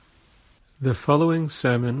The following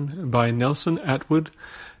sermon by Nelson Atwood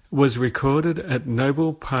was recorded at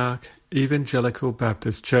Noble Park Evangelical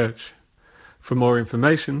Baptist Church. For more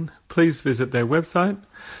information, please visit their website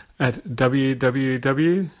at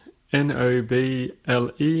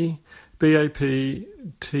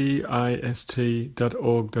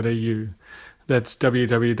www.noblebaptist.org.au. That's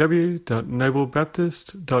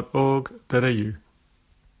www.noblebaptist.org.au.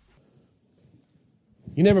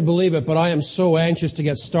 You never believe it, but I am so anxious to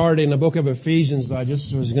get started in the book of Ephesians that I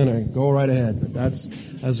just was going to go right ahead. But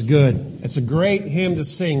that's good. It's a great hymn to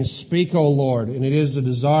sing, Speak, O Lord, and it is the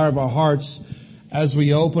desire of our hearts as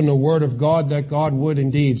we open the Word of God that God would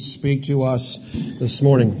indeed speak to us this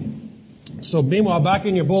morning. So meanwhile, back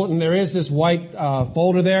in your bulletin, there is this white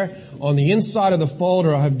folder there. On the inside of the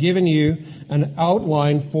folder, I have given you an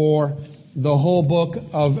outline for the whole book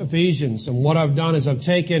of Ephesians. And what I've done is I've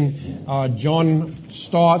taken John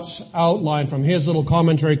Stott's outline from his little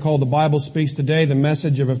commentary called The Bible Speaks Today, the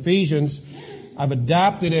Message of Ephesians. I've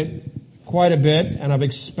adapted it quite a bit and I've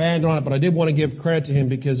expanded on it, but I did want to give credit to him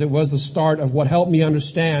because it was the start of what helped me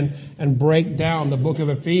understand and break down the book of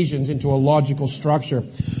Ephesians into a logical structure.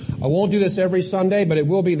 I won't do this every Sunday, but it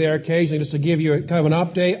will be there occasionally just to give you kind of an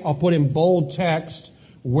update. I'll put in bold text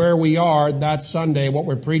where we are that Sunday, what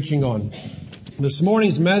we're preaching on. This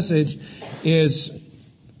morning's message is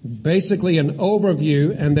basically an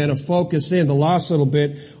overview and then a focus in the last little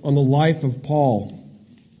bit on the life of Paul.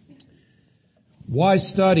 Why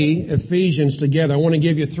study Ephesians together? I want to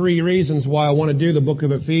give you 3 reasons why I want to do the book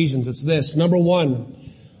of Ephesians. It's this. Number 1,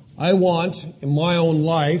 I want in my own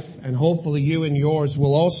life, and hopefully you and yours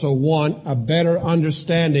will also want, a better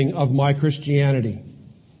understanding of my Christianity.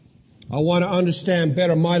 I want to understand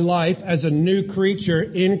better my life as a new creature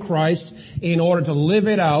in Christ in order to live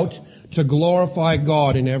it out to glorify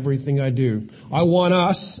God in everything I do. I want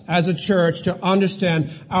us as a church to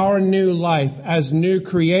understand our new life as new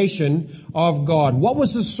creation of God. What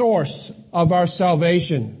was the source of our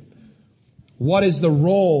salvation? What is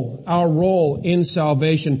our role in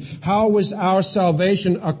salvation? How was our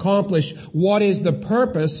salvation accomplished? What is the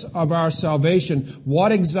purpose of our salvation?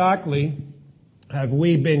 What exactly have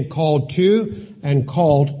we been called to and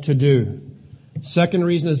called to do? Second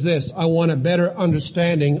reason is this. I want a better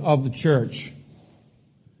understanding of the church.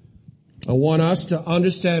 I want us to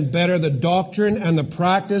understand better the doctrine and the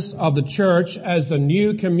practice of the church as the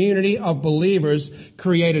new community of believers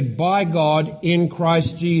created by God in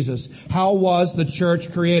Christ Jesus. How was the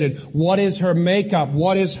church created? What is her makeup?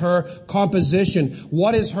 What is her composition?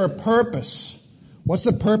 What is her purpose? What's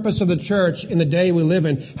the purpose of the church in the day we live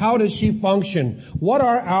in? How does she function? What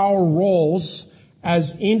are our roles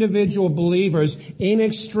as individual believers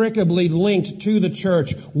inextricably linked to the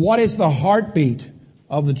church? What is the heartbeat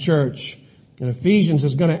of the church? And Ephesians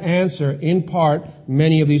is going to answer, in part,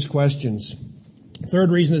 many of these questions.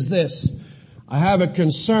 Third reason is this. I have a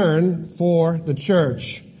concern for the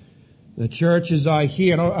church. The church as I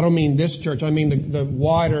hear, I don't mean this church, I mean the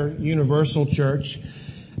wider universal church.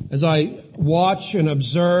 As I watch and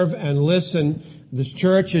observe and listen, the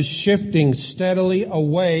church is shifting steadily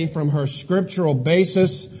away from her scriptural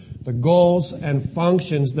basis, the goals and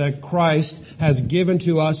functions that Christ has given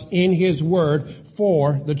to us in His Word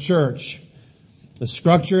for the church. The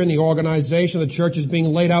structure and the organization of the church is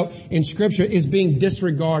being laid out in Scripture is being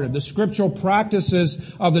disregarded. The scriptural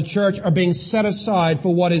practices of the church are being set aside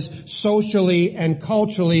for what is socially and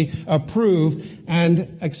culturally approved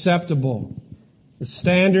and acceptable. The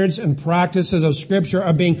standards and practices of Scripture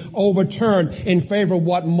are being overturned in favor of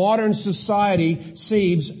what modern society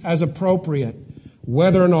sees as appropriate,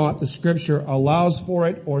 whether or not the Scripture allows for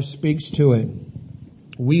it or speaks to it.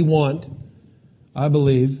 We want, I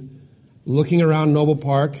believe, looking around Noble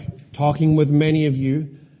Park, talking with many of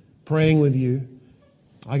you, praying with you,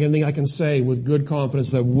 I can say with good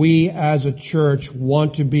confidence that we as a church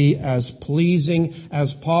want to be as pleasing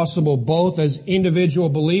as possible, both as individual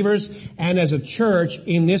believers and as a church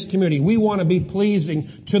in this community. We want to be pleasing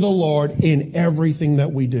to the Lord in everything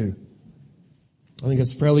that we do. I think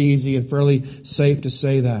it's fairly easy and fairly safe to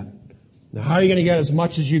say that. Now, how are you going to get as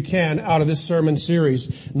much as you can out of this sermon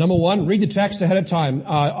series? Number 1, read the text ahead of time.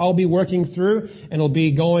 I'll be working through, and it'll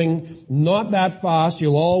be going not that fast.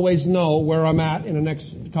 You'll always know where I'm at in the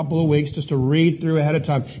next couple of weeks just to read through ahead of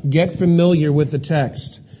time. Get familiar with the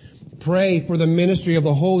text. Pray for the ministry of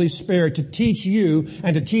the Holy Spirit to teach you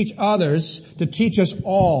and to teach others, to teach us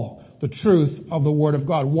all the truth of the Word of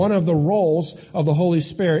God. One of the roles of the Holy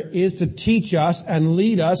Spirit is to teach us and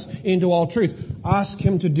lead us into all truth. Ask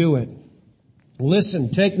Him to do it. Listen,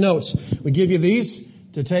 take notes. We give you these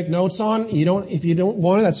to take notes on. If you don't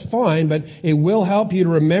want it, that's fine, but it will help you to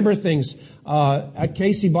remember things. at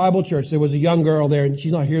Casey Bible Church, there was a young girl there, and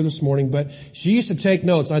she's not here this morning, but she used to take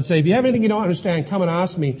notes. I'd say, if you have anything you don't understand, come and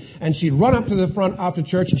ask me. And she'd run up to the front after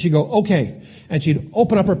church, and she'd go, okay. And she'd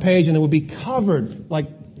open up her page, and it would be covered, like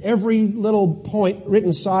every little point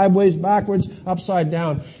written sideways, backwards, upside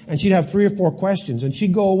down. And she'd have 3 or 4 questions, and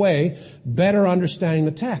she'd go away better understanding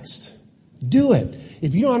the text. Do it.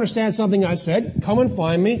 If you don't understand something I said, come and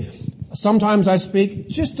find me. Sometimes I speak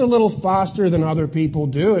just a little faster than other people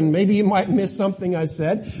do, and maybe you might miss something I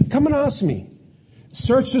said. Come and ask me.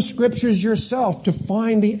 Search the Scriptures yourself to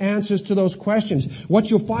find the answers to those questions. What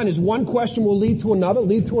you'll find is one question will lead to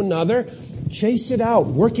another. Chase it out.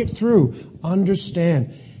 Work it through.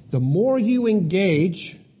 Understand. The more you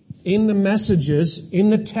engage in the messages, in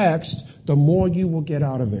the text, the more you will get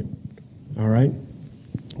out of it. All right?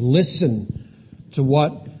 Listen to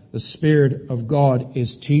what the Spirit of God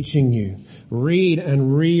is teaching you. Read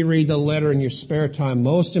and reread the letter in your spare time.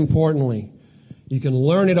 Most importantly, you can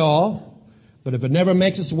learn it all, but if it never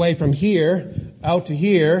makes its way from here, out to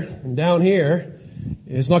here, and down here,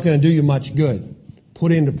 it's not going to do you much good.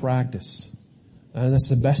 Put it into practice. And that's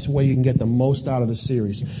the best way you can get the most out of the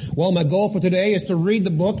series. Well, my goal for today is to read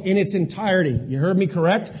the book in its entirety. You heard me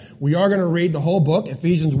correct? We are going to read the whole book,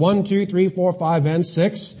 Ephesians 1, 2, 3, 4, 5, and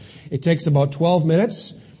 6. It takes about 12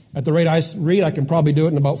 minutes. At the rate I read, I can probably do it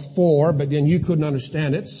in about 4, but then you couldn't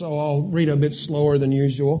understand it, so I'll read a bit slower than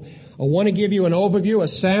usual. I want to give you an overview, a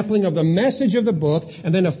sampling of the message of the book,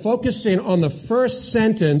 and then to focus in on the first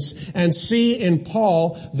sentence and see in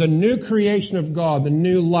Paul the new creation of God, the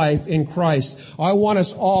new life in Christ. I want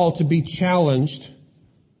us all to be challenged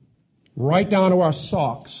right down to our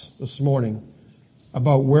socks this morning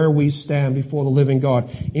about where we stand before the living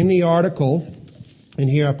God. In the article, and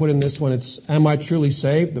here I put in this one, it's Am I Truly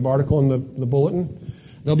Saved? The article in the bulletin.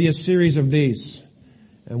 There'll be a series of these.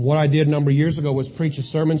 And what I did a number of years ago was preach a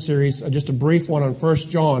sermon series, just a brief one on 1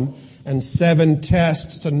 John, and 7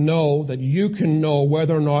 tests to know that you can know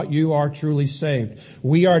whether or not you are truly saved.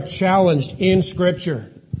 We are challenged in Scripture.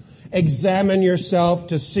 Examine yourself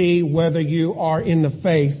to see whether you are in the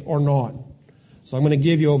faith or not. So I'm going to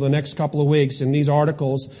give you over the next couple of weeks in these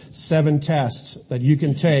articles 7 tests that you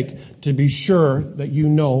can take to be sure that you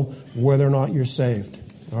know whether or not you're saved.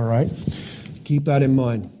 All right? Keep that in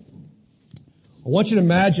mind. I want you to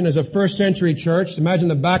imagine as a first century church, imagine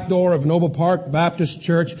the back door of Noble Park Baptist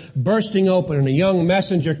Church bursting open and a young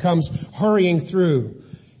messenger comes hurrying through.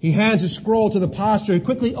 He hands a scroll to the pastor. He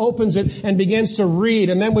quickly opens it and begins to read.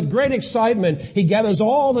 And then with great excitement, he gathers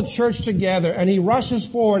all the church together and he rushes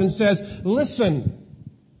forward and says, listen,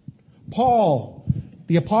 Paul,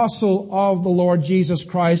 the apostle of the Lord Jesus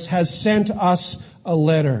Christ, has sent us a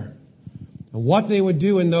letter. And what they would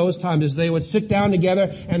do in those times is they would sit down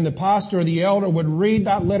together and the pastor or the elder would read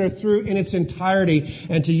that letter through in its entirety.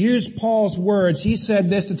 And to use Paul's words, he said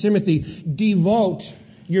this to Timothy, devote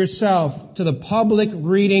yourself to the public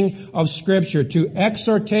reading of Scripture, to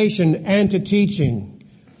exhortation and to teaching.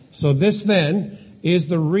 So this then is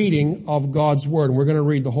the reading of God's Word. And we're going to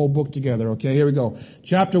read the whole book together. Okay, here we go.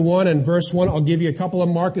 Chapter 1 and verse 1. I'll give you a couple of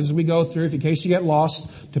markers as we go through, in case you get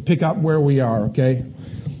lost, to pick up where we are, okay?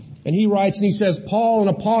 And he writes and he says, Paul, an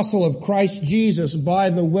apostle of Christ Jesus by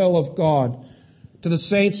the will of God, to the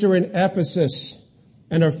saints who are in Ephesus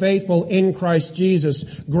and are faithful in Christ Jesus,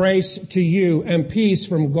 grace to you and peace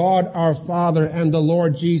from God our Father and the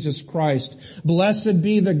Lord Jesus Christ. Blessed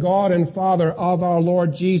be the God and Father of our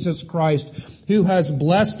Lord Jesus Christ, who has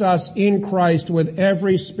blessed us in Christ with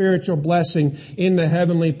every spiritual blessing in the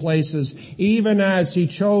heavenly places, even as he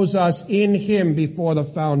chose us in him before the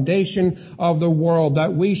foundation of the world,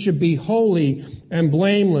 that we should be holy and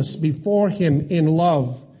blameless before him in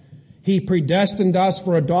love. He predestined us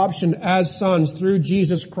for adoption as sons through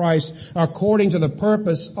Jesus Christ, according to the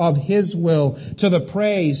purpose of his will, to the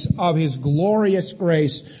praise of his glorious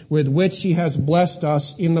grace with which he has blessed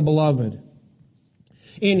us in the beloved.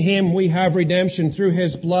 In him we have redemption through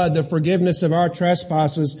his blood, the forgiveness of our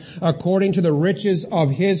trespasses, according to the riches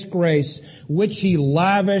of his grace, which he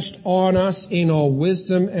lavished on us in all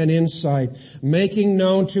wisdom and insight, making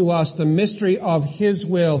known to us the mystery of his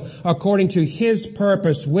will, according to his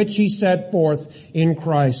purpose, which he set forth in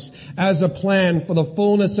Christ, as a plan for the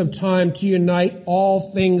fullness of time to unite all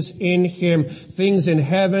things in him, things in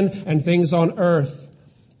heaven and things on earth.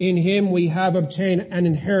 In him we have obtained an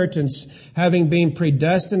inheritance, having been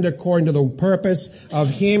predestined according to the purpose of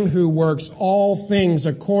him who works all things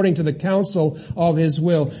according to the counsel of his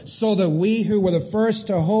will, so that we who were the first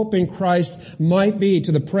to hope in Christ might be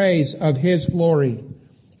to the praise of his glory.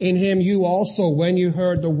 In him you also, when you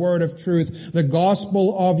heard the word of truth, the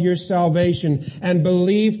gospel of your salvation, and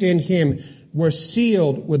believed in him, we're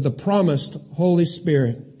sealed with the promised Holy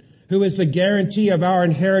Spirit, who is the guarantee of our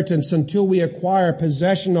inheritance until we acquire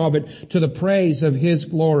possession of it to the praise of His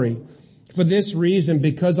glory. For this reason,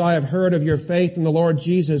 because I have heard of your faith in the Lord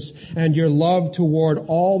Jesus and your love toward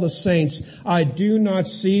all the saints, I do not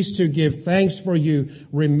cease to give thanks for you,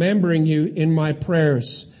 remembering you in my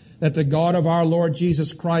prayers, that the God of our Lord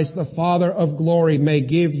Jesus Christ, the Father of glory, may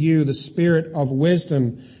give you the spirit of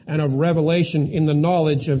wisdom and of revelation in the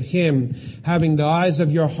knowledge of Him, having the eyes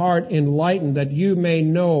of your heart enlightened, that you may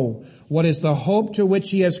know what is the hope to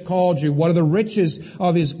which He has called you, what are the riches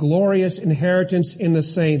of His glorious inheritance in the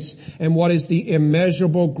saints, and what is the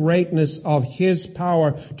immeasurable greatness of His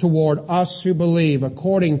power toward us who believe,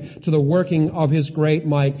 according to the working of His great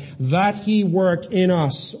might, that He worked in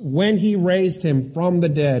us when He raised Him from the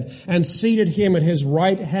dead and seated Him at His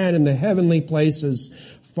right hand in the heavenly places,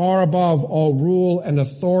 far above all rule and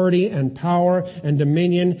authority and power and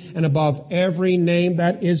dominion, and above every name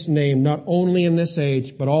that is named, not only in this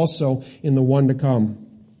age, but also in the one to come.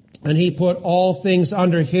 And He put all things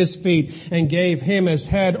under His feet and gave Him as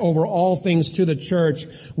head over all things to the church,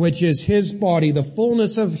 which is His body, the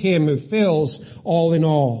fullness of Him who fills all in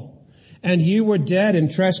all. And you were dead in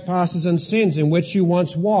trespasses and sins, in which you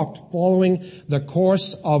once walked, following the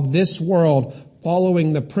course of this world,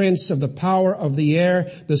 following the prince of the power of the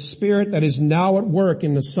air, the spirit that is now at work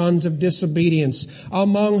in the sons of disobedience,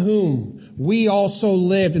 among whom we also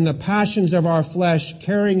lived in the passions of our flesh,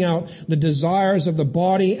 carrying out the desires of the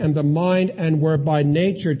body and the mind, and were by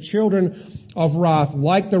nature children of wrath,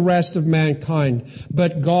 like the rest of mankind.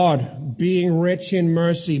 But God, being rich in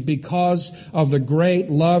mercy, because of the great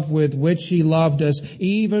love with which He loved us,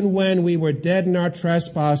 even when we were dead in our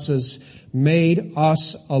trespasses, made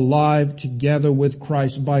us alive together with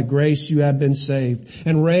Christ. By grace you have been saved,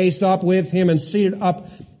 and raised up with Him, and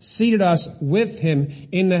seated us with Him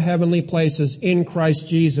in the heavenly places in Christ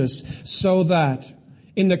Jesus, so that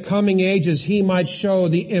in the coming ages He might show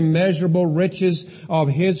the immeasurable riches of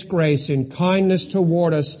His grace in kindness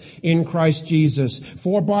toward us in Christ Jesus.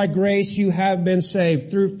 For by grace you have been saved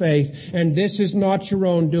through faith, and this is not your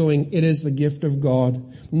own doing, it is the gift of God,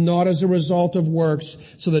 not as a result of works,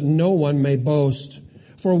 so that no one may boast.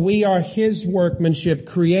 For we are His workmanship,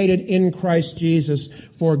 created in Christ Jesus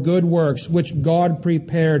for good works, which God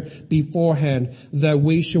prepared beforehand that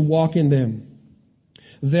we should walk in them.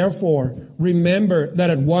 Therefore, remember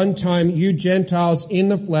that at one time you Gentiles in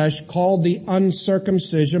the flesh, called the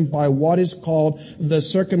uncircumcision by what is called the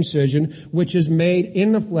circumcision, which is made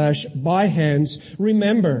in the flesh by hands,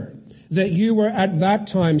 remember that you were at that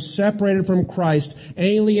time separated from Christ,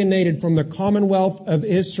 alienated from the commonwealth of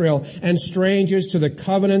Israel, and strangers to the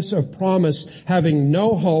covenants of promise, having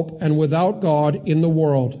no hope and without God in the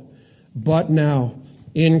world. But now,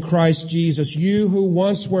 in Christ Jesus, you who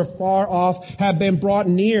once were far off have been brought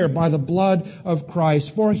near by the blood of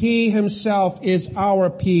Christ. For He Himself is our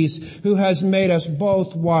peace, who has made us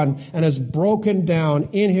both one, and has broken down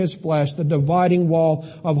in His flesh the dividing wall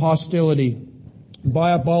of hostility,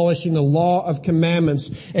 by abolishing the law of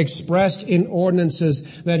commandments expressed in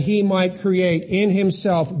ordinances, that He might create in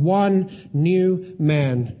Himself one new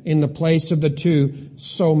man in the place of the two,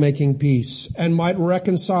 so making peace, and might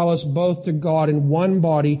reconcile us both to God in one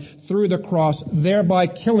body through the cross, thereby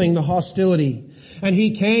killing the hostility. And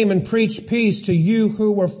He came and preached peace to you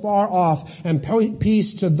who were far off, and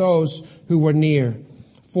peace to those who were near.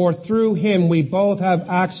 For through Him we both have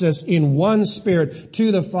access in one Spirit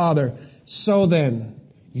to the Father. So then,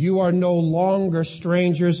 you are no longer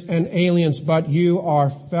strangers and aliens, but you are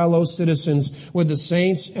fellow citizens with the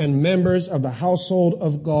saints and members of the household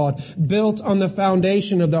of God, built on the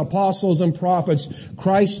foundation of the apostles and prophets,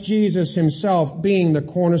 Christ Jesus Himself being the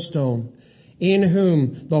cornerstone, in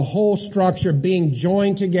whom the whole structure being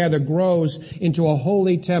joined together grows into a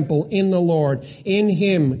holy temple in the Lord. In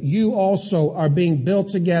Him you also are being built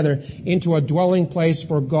together into a dwelling place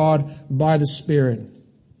for God by the Spirit.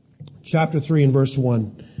 Chapter 3 and verse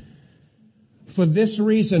 1. For this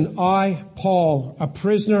reason, I, Paul, a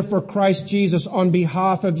prisoner for Christ Jesus, on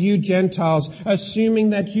behalf of you Gentiles, assuming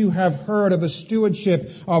that you have heard of the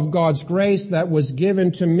stewardship of God's grace that was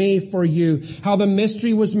given to me for you, how the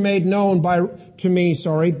mystery was made known by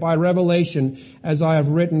revelation, as I have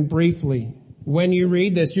written briefly. When you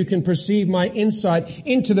read this, you can perceive my insight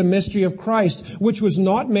into the mystery of Christ, which was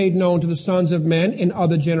not made known to the sons of men in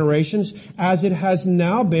other generations, as it has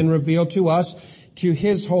now been revealed to us, to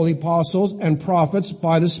His holy apostles and prophets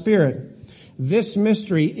by the Spirit. This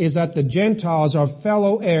mystery is that the Gentiles are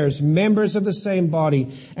fellow heirs, members of the same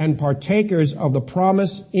body, and partakers of the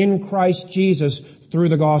promise in Christ Jesus through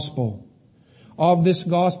the gospel. Of this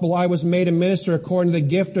gospel I was made a minister according to the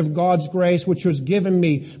gift of God's grace, which was given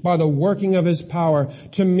me by the working of his power.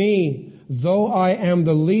 To me, though I am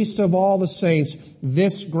the least of all the saints,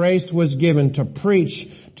 this grace was given to preach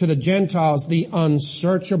to the Gentiles the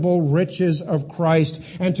unsearchable riches of Christ,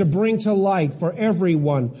 and to bring to light for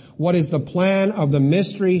everyone what is the plan of the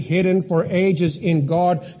mystery hidden for ages in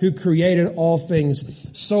God who created all things,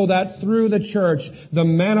 so that through the church the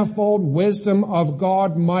manifold wisdom of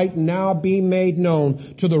God might now be made known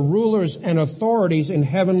to the rulers and authorities in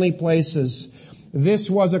heavenly places. This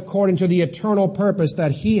was according to the eternal purpose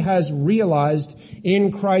that he has realized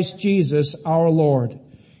in Christ Jesus our Lord,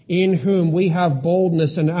 in whom we have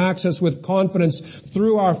boldness and access with confidence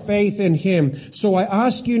through our faith in him. So I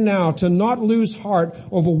ask you now to not lose heart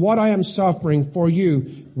over what I am suffering for you,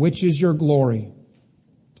 which is your glory.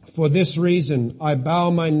 For this reason, I bow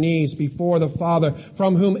my knees before the Father,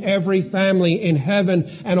 from whom every family in heaven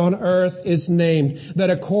and on earth is named, that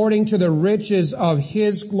according to the riches of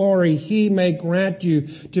his glory, he may grant you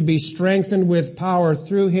to be strengthened with power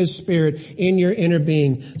through his Spirit in your inner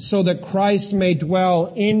being, so that Christ may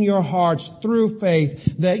dwell in your hearts through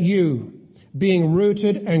faith, that you, being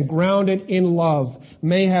rooted and grounded in love,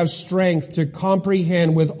 may have strength to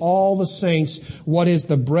comprehend with all the saints what is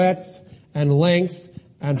the breadth and length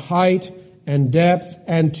and height and depth,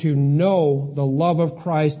 and to know the love of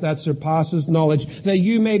Christ that surpasses knowledge, that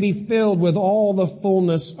you may be filled with all the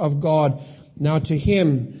fullness of God. Now to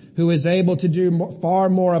him who is able to do far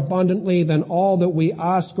more abundantly than all that we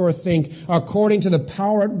ask or think, according to the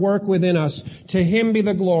power at work within us, to him be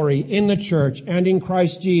the glory in the church and in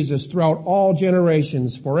Christ Jesus throughout all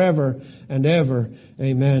generations, forever and ever.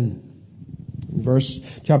 Amen.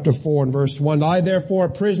 Chapter 4 and verse 1. I, therefore, a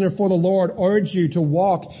prisoner for the Lord, urge you to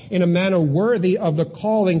walk in a manner worthy of the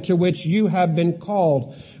calling to which you have been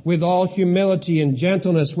called, with all humility and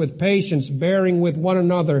gentleness, with patience, bearing with one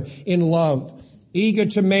another in love, eager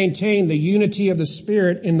to maintain the unity of the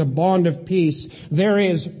Spirit in the bond of peace. There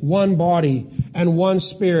is one body and one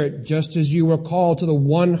Spirit, just as you were called to the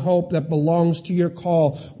one hope that belongs to your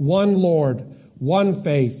call, one Lord, one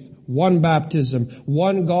faith, one baptism,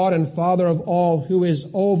 one God and Father of all, who is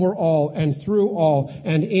over all and through all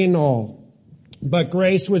and in all. But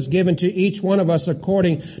grace was given to each one of us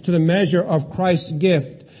according to the measure of Christ's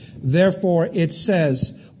gift. Therefore it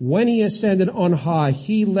says, when he ascended on high,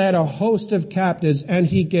 he led a host of captives and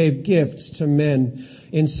he gave gifts to men.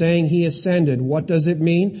 In saying he ascended, what does it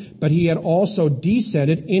mean? But he had also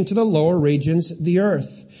descended into the lower regions, the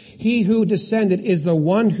earth. He who descended is the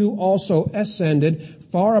one who also ascended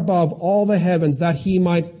far above all the heavens, that he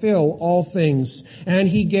might fill all things. And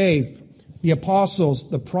he gave the apostles,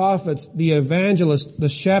 the prophets, the evangelists, the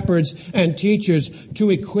shepherds, and teachers to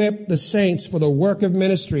equip the saints for the work of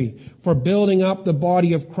ministry, for building up the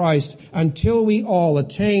body of Christ, until we all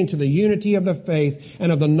attain to the unity of the faith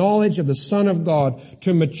and of the knowledge of the Son of God,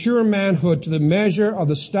 to mature manhood, to the measure of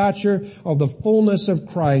the stature of the fullness of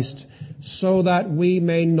Christ, so that we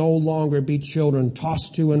may no longer be children,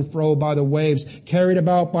 tossed to and fro by the waves, carried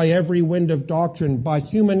about by every wind of doctrine, by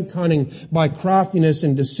human cunning, by craftiness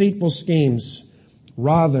and deceitful schemes.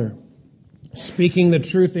 Rather, speaking the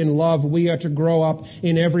truth in love, we are to grow up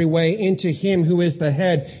in every way into him who is the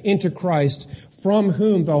head, into Christ, from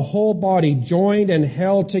whom the whole body, joined and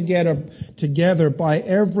held together by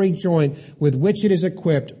every joint with which it is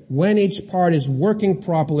equipped, when each part is working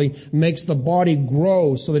properly, makes the body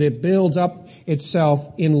grow so that it builds up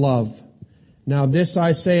itself in love. Now this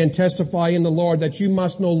I say and testify in the Lord, that you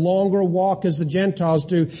must no longer walk as the Gentiles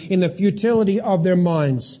do in the futility of their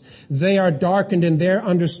minds. They are darkened in their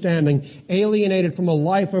understanding, alienated from the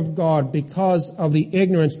life of God because of the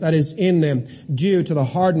ignorance that is in them, due to the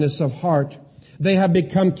hardness of heart. They have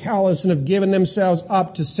become callous and have given themselves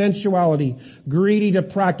up to sensuality, greedy to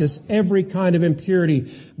practice every kind of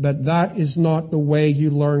impurity. But that is not the way you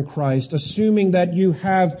learn Christ, assuming that you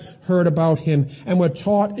have heard about him and were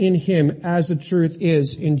taught in him as the truth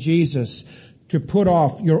is in Jesus, to put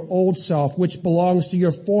off your old self, which belongs to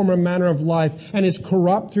your former manner of life and is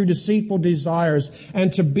corrupt through deceitful desires,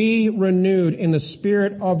 and to be renewed in the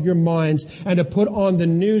spirit of your minds, and to put on the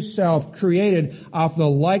new self, created after the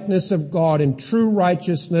likeness of God in true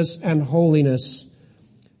righteousness and holiness.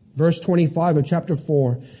 Verse 25 of chapter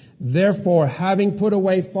 4. Therefore, having put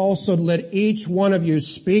away falsehood, let each one of you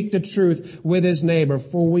speak the truth with his neighbor,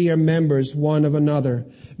 for we are members one of another.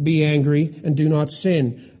 Be angry and do not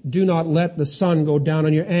sin. Do not let the sun go down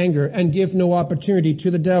on your anger, and give no opportunity to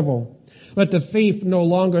the devil. Let the thief no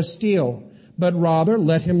longer steal, but rather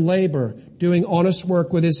let him labor, doing honest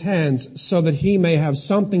work with his hands, so that he may have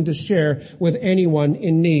something to share with anyone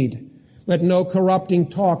in need. Let no corrupting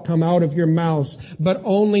talk come out of your mouths, but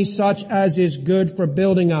only such as is good for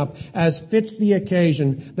building up, as fits the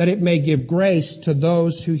occasion, that it may give grace to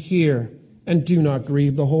those who hear. And do not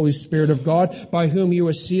grieve the Holy Spirit of God, by whom you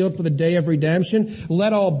are sealed for the day of redemption.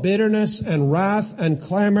 Let all bitterness and wrath and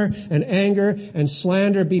clamor and anger and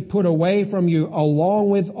slander be put away from you, along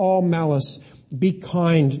with all malice. Be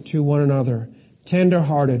kind to one another,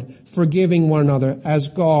 tender-hearted, forgiving one another, as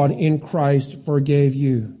God in Christ forgave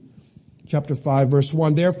you. Chapter 5, verse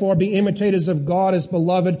 1, therefore be imitators of God as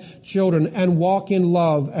beloved children, and walk in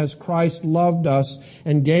love as Christ loved us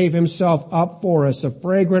and gave himself up for us, a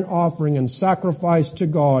fragrant offering and sacrifice to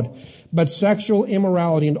God. But sexual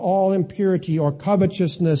immorality and all impurity or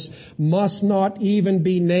covetousness must not even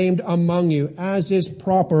be named among you, as is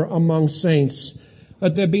proper among saints.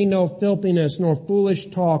 Let there be no filthiness, nor foolish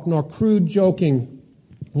talk, nor crude joking,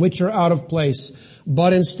 which are out of place,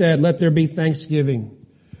 but instead let there be thanksgiving.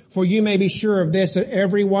 For you may be sure of this, that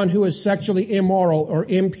everyone who is sexually immoral or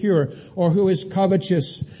impure, or who is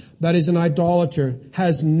covetous, that is an idolater,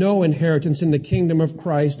 has no inheritance in the kingdom of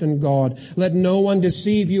Christ and God. Let no one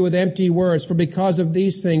deceive you with empty words, for because of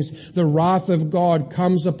these things the wrath of God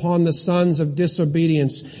comes upon the sons of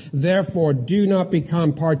disobedience. Therefore do not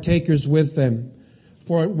become partakers with them.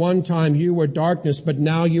 For at one time you were darkness, but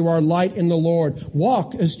now you are light in the Lord.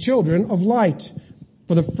 Walk as children of light.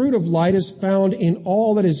 For the fruit of light is found in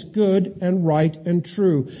all that is good and right and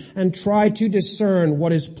true, and try to discern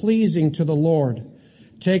what is pleasing to the Lord.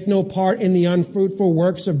 Take no part in the unfruitful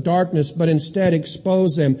works of darkness, but instead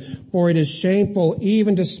expose them, for it is shameful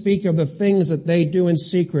even to speak of the things that they do in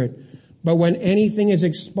secret. But when anything is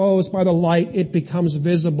exposed by the light, it becomes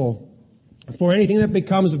visible. For anything that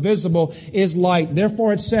becomes visible is light.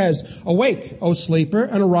 Therefore it says, awake, O sleeper,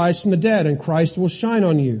 and arise from the dead, and Christ will shine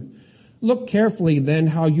on you. Look carefully then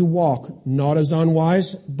how you walk, not as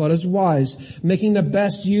unwise, but as wise, making the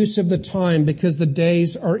best use of the time, because the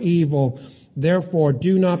days are evil. Therefore,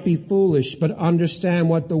 do not be foolish, but understand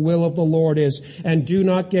what the will of the Lord is, and do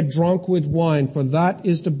not get drunk with wine, for that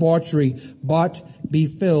is debauchery, but be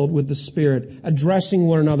filled with the Spirit, addressing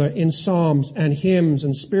one another in psalms and hymns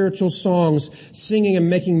and spiritual songs, singing and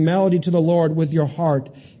making melody to the Lord with your heart,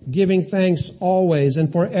 giving thanks always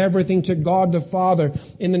and for everything to God the Father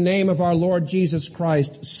in the name of our Lord Jesus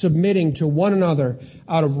Christ, submitting to one another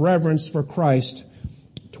out of reverence for Christ.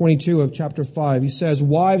 22 of chapter 5, he says,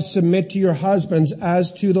 wives, submit to your husbands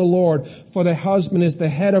as to the Lord, for the husband is the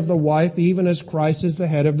head of the wife, even as Christ is the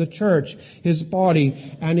head of the church, his body,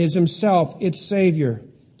 and is himself its Savior.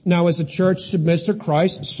 Now as the church submits to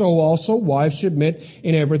Christ, so also wives submit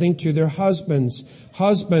in everything to their husbands.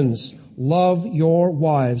 Husbands, love your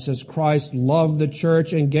wives as Christ loved the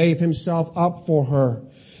church and gave himself up for her,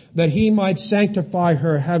 that he might sanctify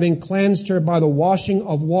her, having cleansed her by the washing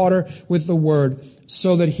of water with the word,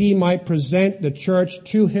 so that he might present the church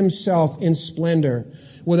to himself in splendor,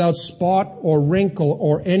 without spot or wrinkle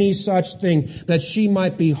or any such thing, that she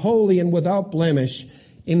might be holy and without blemish.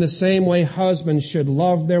 In the same way, husbands should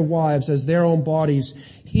love their wives as their own bodies.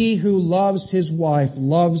 He who loves his wife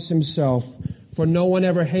loves himself. For no one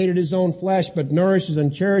ever hated his own flesh, but nourishes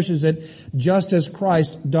and cherishes it, just as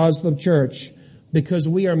Christ does the church, because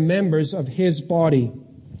we are members of his body.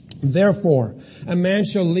 Therefore, a man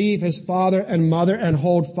shall leave his father and mother and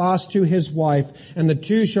hold fast to his wife, and the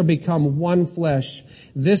two shall become one flesh.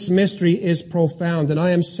 This mystery is profound, and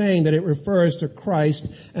I am saying that it refers to Christ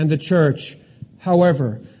and the church.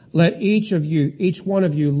 However, let each one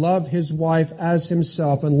of you love his wife as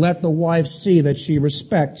himself, and let the wife see that she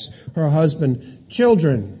respects her husband.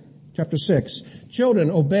 Children, chapter 6,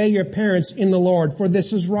 children, obey your parents in the Lord, for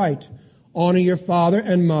this is right. Honor your father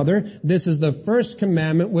and mother. This is the first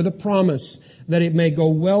commandment with a promise, that it may go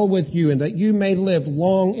well with you and that you may live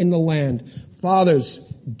long in the land. Fathers,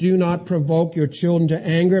 do not provoke your children to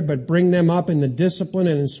anger, but bring them up in the discipline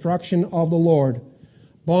and instruction of the Lord.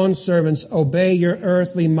 Bondservants, obey your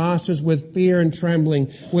earthly masters with fear and trembling,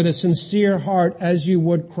 with a sincere heart as you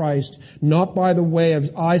would Christ, not by the way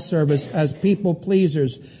of eye service as people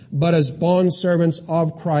pleasers, but as bondservants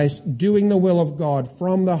of Christ, doing the will of God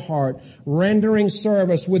from the heart, rendering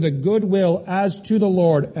service with a good will as to the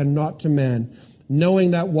Lord and not to man,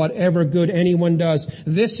 knowing that whatever good anyone does,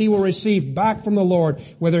 this he will receive back from the Lord,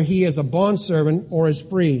 whether he is a bondservant or is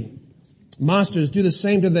free. Masters, do the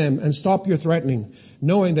same to them, and stop your threatening,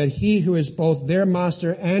 knowing that he who is both their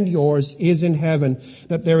master and yours is in heaven,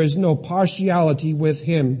 that there is no partiality with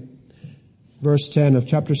him. Verse 10 of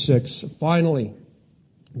chapter 6. Finally,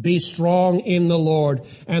 Be strong in the Lord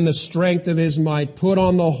and the strength of his might. Put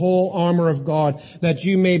on the whole armor of God, that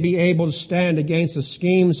you may be able to stand against the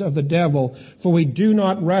schemes of the devil. For we do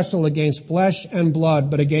not wrestle against flesh and blood,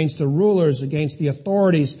 but against the rulers, against the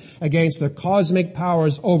authorities, against the cosmic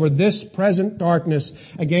powers over this present darkness,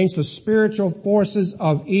 against the spiritual forces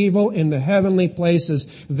of evil in the heavenly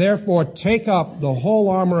places. Therefore, take up the whole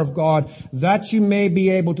armor of God, that you may be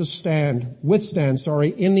able to withstand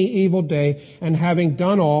in the evil day, and having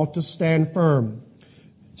done all, to stand firm.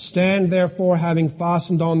 Stand therefore, having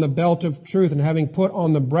fastened on the belt of truth, and having put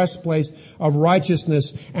on the breastplate of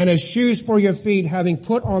righteousness, and as shoes for your feet, having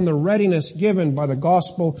put on the readiness given by the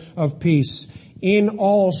gospel of peace. In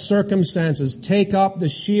all circumstances, take up the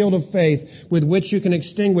shield of faith, with which you can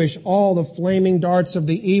extinguish all the flaming darts of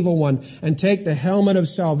the evil one, and take the helmet of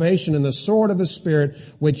salvation and the sword of the Spirit,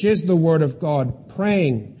 which is the word of God,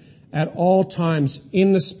 praying at all times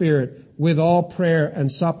in the Spirit, with all prayer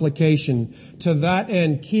and supplication. To that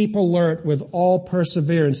end, keep alert with all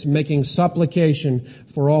perseverance, making supplication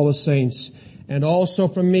for all the saints. And also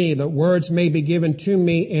for me, that words may be given to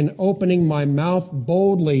me in opening my mouth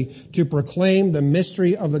boldly to proclaim the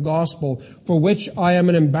mystery of the gospel, for which I am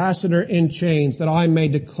an ambassador in chains, that I may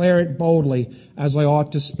declare it boldly as I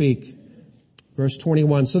ought to speak. Verse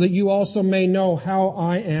 21, so that you also may know how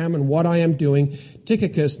I am and what I am doing.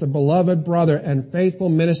 Tychicus, the beloved brother and faithful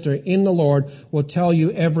minister in the Lord, will tell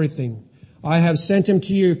you everything. I have sent him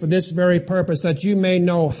to you for this very purpose, that you may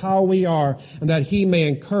know how we are, and that he may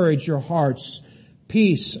encourage your hearts.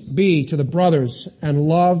 Peace be to the brothers, and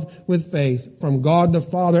love with faith, from God the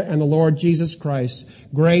Father and the Lord Jesus Christ.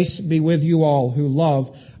 Grace be with you all who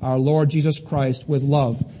love our Lord Jesus Christ with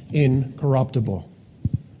love incorruptible.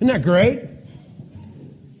 Isn't that great?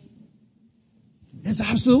 It's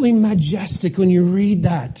absolutely majestic when you read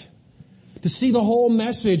that. To see the whole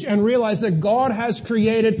message and realize that God has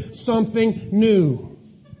created something new.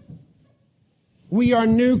 We are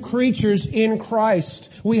new creatures in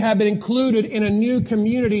Christ. We have been included in a new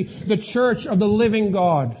community, the church of the living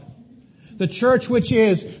God. The church which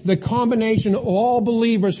is the combination of all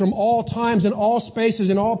believers from all times and all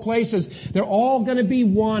spaces and all places. They're all going to be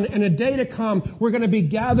one. And a day to come, we're going to be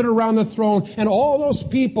gathered around the throne, and all those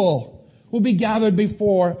people will be gathered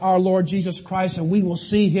before our Lord Jesus Christ, and we will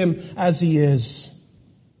see him as he is.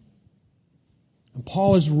 And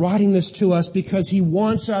Paul is writing this to us because he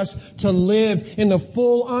wants us to live in the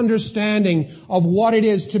full understanding of what it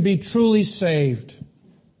is to be truly saved.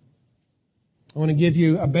 I want to give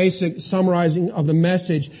you a basic summarizing of the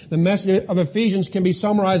message. The message of Ephesians can be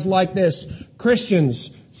summarized like this.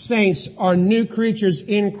 Christians, saints, are new creatures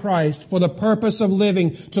in Christ for the purpose of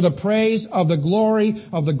living to the praise of the glory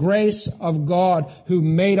of the grace of God who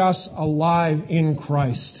made us alive in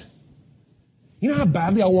Christ. You know how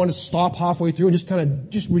badly I want to stop halfway through and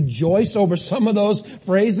just rejoice over some of those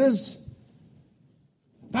phrases?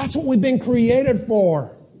 That's what we've been created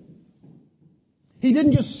for. He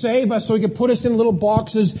didn't just save us so he could put us in little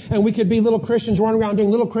boxes and we could be little Christians running around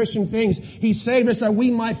doing little Christian things. He saved us that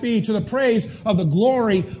we might be to the praise of the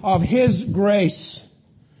glory of his grace.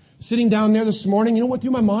 Sitting down there this morning, you know what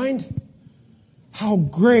through my mind? How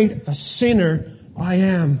great a sinner I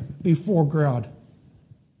am before God.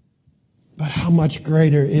 But how much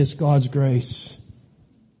greater is God's grace?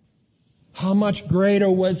 How much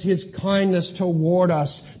greater was his kindness toward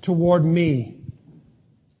us, toward me?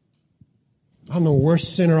 I'm the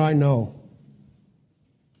worst sinner I know.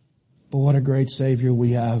 But what a great Savior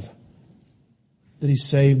we have. That he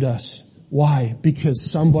saved us. Why? Because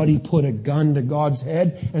somebody put a gun to God's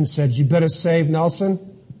head and said, you better save Nelson?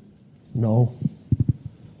 No.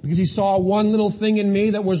 Because he saw one little thing in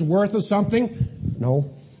me that was worth of something? No.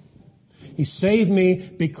 He saved me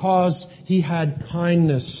because he had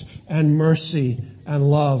kindness and mercy and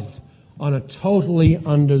love on a totally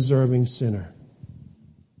undeserving sinner.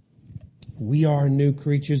 We are new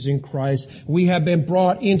creatures in Christ. We have been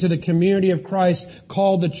brought into the community of Christ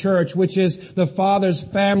called the church, which is the Father's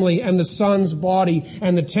family and the Son's body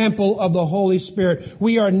and the temple of the Holy Spirit.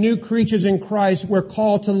 We are new creatures in Christ. We're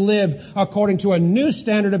called to live according to a new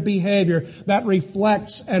standard of behavior that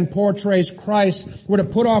reflects and portrays Christ. We're to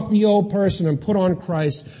put off the old person and put on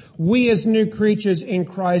Christ. We as new creatures in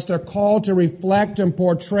Christ are called to reflect and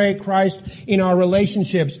portray Christ in our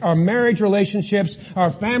relationships, our marriage relationships,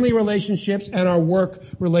 our family relationships, and our work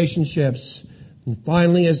relationships. And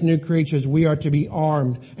finally, as new creatures, we are to be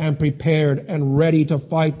armed and prepared and ready to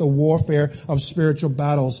fight the warfare of spiritual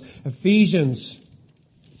battles. Ephesians,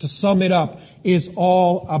 to sum it up, is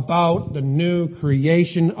all about the new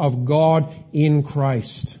creation of God in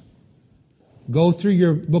Christ. Go through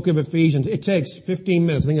your book of Ephesians. It takes 15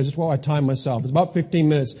 minutes. I think I just I time myself. It's about 15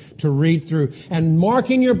 minutes to read through. And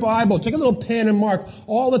mark in your Bible. Take a little pen and mark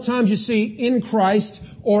all the times you see in Christ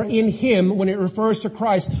or in Him when it refers to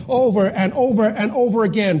Christ over and over and over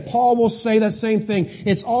again. Paul will say that same thing.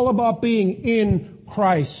 It's all about being in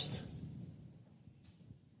Christ.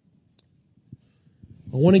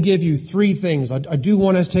 I want to give you three things. I do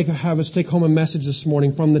want us to have us take home a message this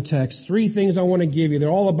morning from the text. Three things I want to give you. They're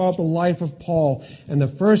all about the life of Paul. And the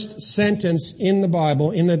first sentence in the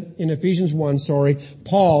Bible, in Ephesians 1,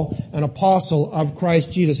 Paul, an apostle of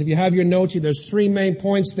Christ Jesus. If you have your notes, there's three main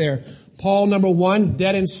points there. Paul, number one,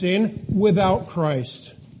 dead in sin, without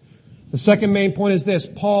Christ. The second main point is this: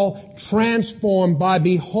 Paul transformed by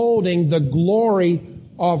beholding the glory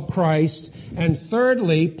of Christ. And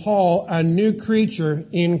thirdly, Paul, a new creature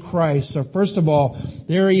in Christ. So first of all,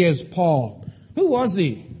 there he is, Paul. Who was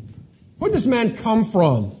he? Where did this man come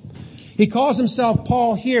from? He calls himself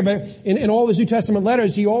Paul here, but in all his New Testament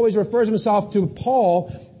letters, he always refers himself to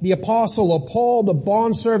Paul, the apostle, or Paul, the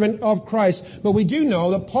bondservant of Christ. But we do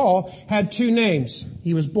know that Paul had two names.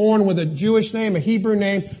 He was born with a Jewish name, a Hebrew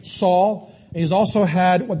name, Saul. And he's also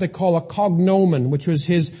had what they call a cognomen, which was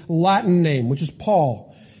his Latin name, which is Paul.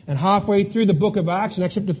 And halfway through the book of Acts, in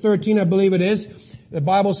Acts chapter 13, I believe it is, the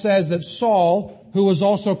Bible says that Saul, who was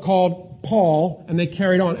also called Paul, and they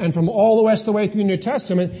carried on. And from all the rest of the way through the New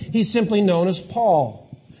Testament, he's simply known as Paul.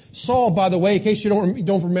 Saul, by the way, in case you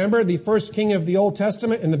don't remember, the first king of the Old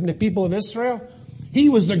Testament and the people of Israel, he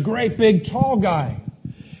was the great big tall guy.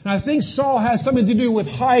 And I think Saul has something to do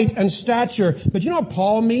with height and stature. But you know what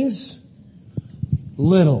Paul means?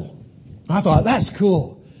 Little. I thought, that's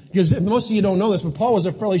cool. Because most of you don't know this, but Paul was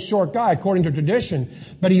a fairly short guy, according to tradition.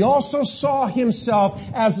 But he also saw himself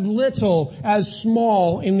as little, as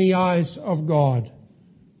small in the eyes of God.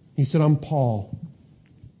 He said, I'm Paul.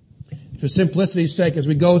 For simplicity's sake, as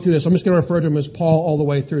we go through this, I'm just going to refer to him as Paul all the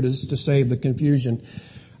way through to save the confusion.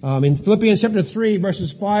 In Philippians chapter 3,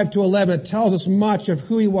 verses 5 to 11, it tells us much of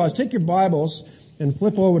who he was. Take your Bibles and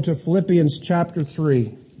flip over to Philippians chapter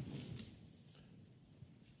 3.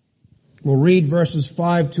 We'll read verses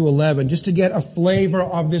 5 to 11 just to get a flavor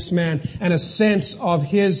of this man and a sense of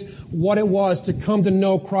what it was to come to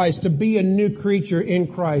know Christ, to be a new creature in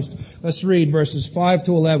Christ. Let's read verses 5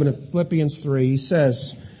 to 11 of Philippians 3. He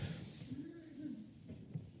says,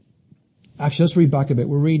 actually, let's read back a bit.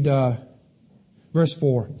 We'll read verse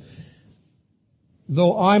 4.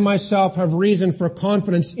 Though I myself have reason for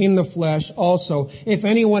confidence in the flesh also, if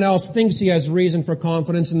anyone else thinks he has reason for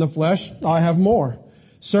confidence in the flesh, I have more.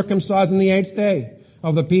 Circumcised on the 8th day,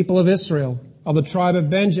 of the people of Israel, of the tribe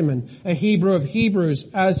of Benjamin, a Hebrew of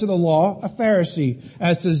Hebrews, as to the law, a Pharisee,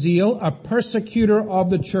 as to zeal, a persecutor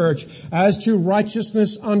of the church, as to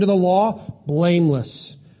righteousness under the law,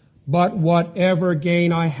 blameless. But whatever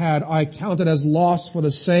gain I had, I counted as loss for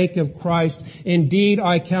the sake of Christ. Indeed,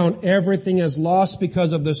 I count everything as loss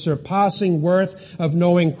because of the surpassing worth of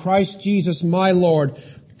knowing Christ Jesus my Lord,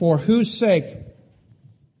 for whose sake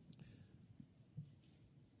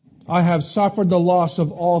I have suffered the loss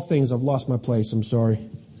of all things. I've lost my place, I'm sorry.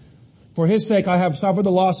 For his sake I have suffered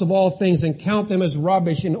the loss of all things and count them as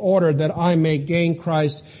rubbish in order that I may gain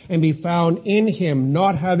Christ and be found in him,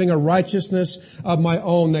 not having a righteousness of my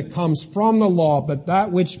own that comes from the law, but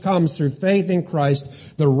that which comes through faith in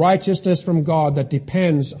Christ, the righteousness from God that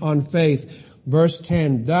depends on faith. Verse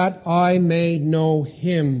 10, that I may know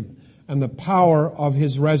him and the power of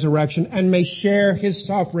his resurrection, and may share his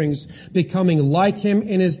sufferings, becoming like him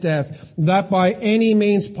in his death, that by any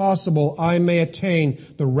means possible I may attain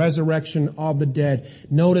the resurrection of the dead.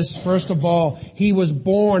 Notice, first of all, he was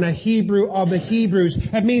born a Hebrew of the Hebrews.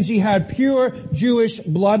 That means he had pure Jewish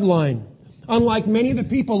bloodline. Unlike many of the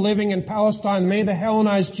people living in Palestine, many of the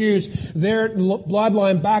Hellenized Jews, their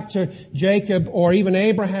bloodline back to Jacob or even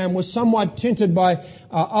Abraham was somewhat tinted by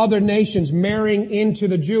other nations marrying into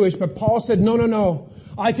the Jewish. But Paul said, no.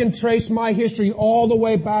 I can trace my history all the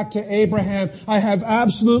way back to Abraham. I have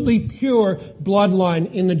absolutely pure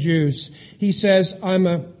bloodline in the Jews. He says,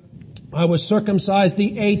 I was circumcised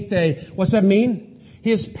the 8th day. What's that mean?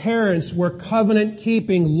 His parents were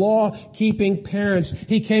covenant-keeping, law-keeping parents.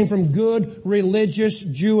 He came from good, religious,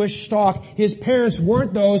 Jewish stock. His parents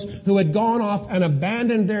weren't those who had gone off and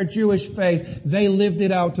abandoned their Jewish faith. They lived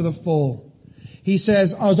it out to the full. He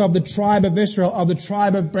says, I was of the tribe of Israel, of the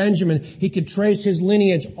tribe of Benjamin. He could trace his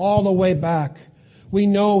lineage all the way back. We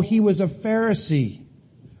know he was a Pharisee.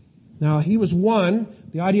 Now, he was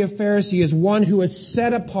the idea of Pharisee is one who is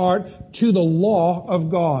set apart to the law of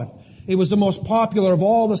God. He was the most popular of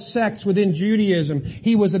all the sects within Judaism.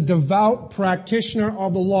 He was a devout practitioner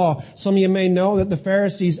of the law. Some of you may know that the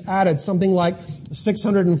Pharisees added something like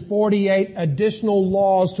 648 additional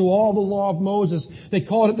laws to all the law of Moses. They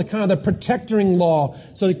called it the protecting law.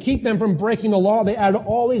 So to keep them from breaking the law, they added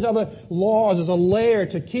all these other laws as a layer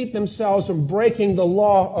to keep themselves from breaking the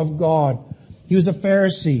law of God. He was a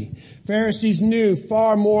Pharisee. Pharisees knew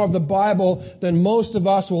far more of the Bible than most of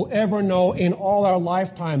us will ever know in all our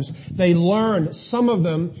lifetimes. They learned, some of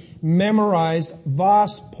them memorized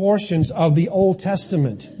vast portions of the Old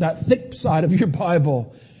Testament, that thick side of your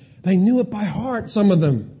Bible. They knew it by heart, some of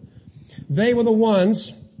them. They were the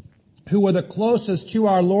ones who were the closest to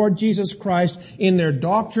our Lord Jesus Christ in their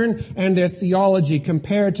doctrine and their theology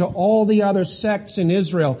compared to all the other sects in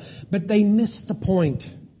Israel. But they missed the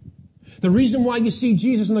point. The reason why you see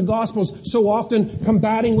Jesus in the Gospels so often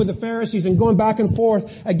combating with the Pharisees and going back and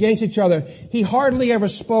forth against each other, he hardly ever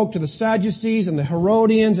spoke to the Sadducees and the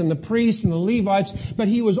Herodians and the priests and the Levites, but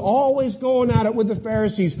he was always going at it with the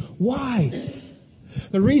Pharisees. Why?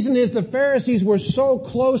 The reason is the Pharisees were so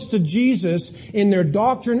close to Jesus in their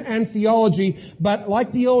doctrine and theology, but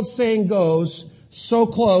like the old saying goes, so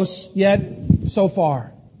close, yet so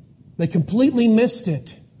far. They completely missed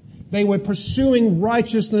it. They were pursuing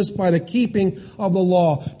righteousness by the keeping of the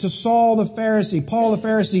law. To Paul the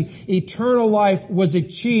Pharisee, eternal life was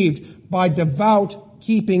achieved by devout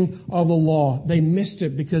keeping of the law. They missed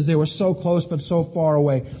it because they were so close but so far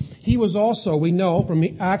away. He was also, we know from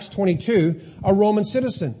Acts 22, a Roman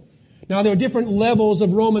citizen. Now, there are different levels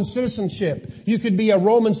of Roman citizenship. You could be a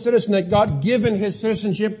Roman citizen that got given his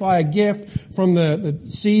citizenship by a gift from the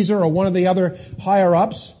Caesar or one of the other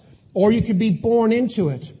higher-ups, or you could be born into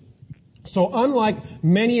it. So unlike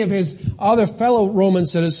many of his other fellow Roman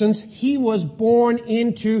citizens, he was born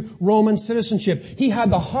into Roman citizenship. He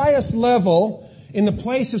had the highest level in the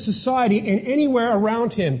place of society and anywhere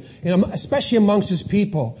around him, especially amongst his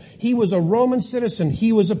people. He was a Roman citizen.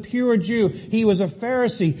 He was a pure Jew. He was a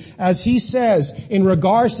Pharisee. As he says, in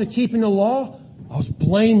regards to keeping the law, I was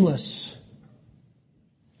blameless.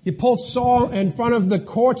 You pulled Saul in front of the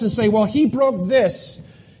courts and say, well, he broke this.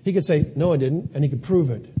 He could say, no, I didn't, and he could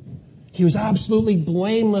prove it. He was absolutely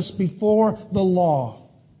blameless before the law.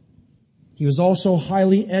 He was also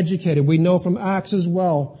highly educated. We know from Acts as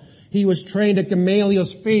well. He was trained at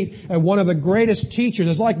Gamaliel's feet and one of the greatest teachers.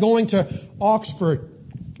 It's like going to Oxford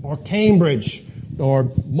or Cambridge or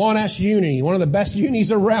Monash Uni, one of the best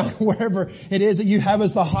unis around, wherever it is that you have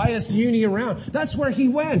as the highest uni around. That's where he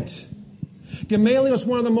went. Gamaliel was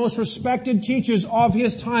one of the most respected teachers of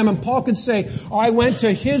his time, and Paul could say, I went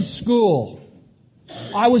to his school.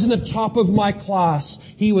 I was in the top of my class.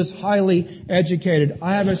 He was highly educated.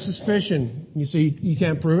 I have a suspicion. You see, you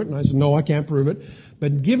can't prove it. And I said, no, I can't prove it.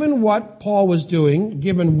 But given what Paul was doing,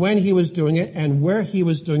 given when he was doing it and where he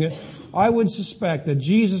was doing it, I would suspect that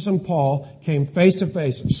Jesus and Paul came face to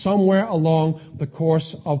face somewhere along the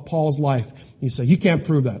course of Paul's life. You say, you can't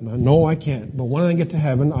prove that. No, I can't. But when I get to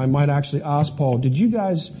heaven, I might actually ask Paul, did you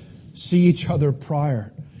guys see each other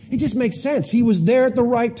prior? It just makes sense. He was there at the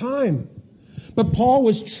right time. But Paul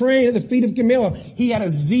was trained at the feet of Gamaliel. He had a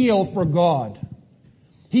zeal for God.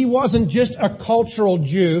 He wasn't just a cultural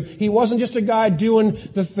Jew. He wasn't just a guy doing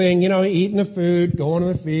the thing, eating the food, going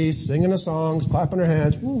to the feast, singing the songs, clapping their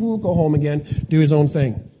hands, woo-hoo, go home again, do his own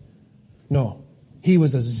thing. No, he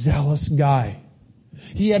was a zealous guy.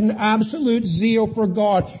 He had an absolute zeal for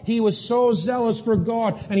God. He was so zealous for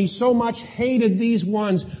God, and he so much hated these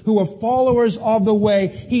ones who were followers of the way.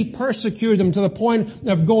 He persecuted them to the point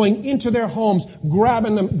of going into their homes,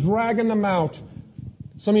 grabbing them, dragging them out.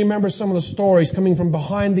 Some of you remember some of the stories coming from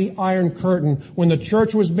behind the Iron Curtain when the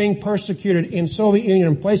church was being persecuted in Soviet Union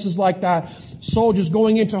and places like that. Soldiers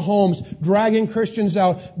going into homes, dragging Christians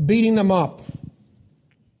out, beating them up.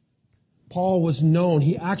 Paul was known.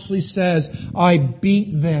 He actually says, I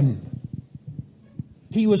beat them.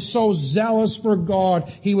 He was so zealous for God.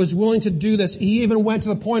 He was willing to do this. He even went to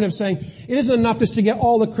the point of saying, it isn't enough just to get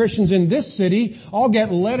all the Christians in this city. I'll get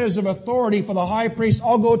letters of authority for the high priest.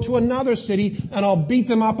 I'll go to another city and I'll beat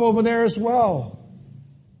them up over there as well.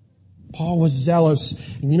 Paul was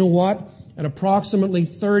zealous. And you know what? At approximately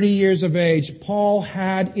 30 years of age, Paul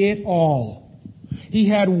had it all. He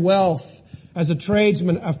had wealth. As a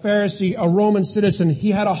tradesman, a Pharisee, a Roman citizen,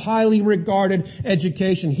 he had a highly regarded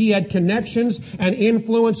education. He had connections and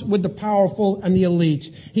influence with the powerful and the elite.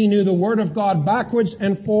 He knew the Word of God backwards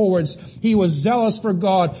and forwards. He was zealous for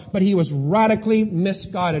God, but he was radically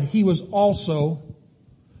misguided. He was also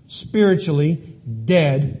spiritually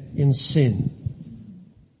dead in sin.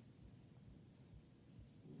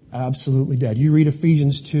 Absolutely dead. You read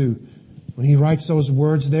Ephesians 2. When he writes those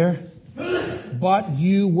words there, but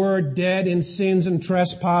you were dead in sins and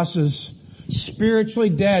trespasses, spiritually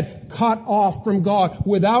dead, cut off from God,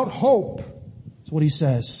 without hope. That's what he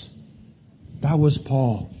says. That was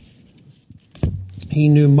Paul. He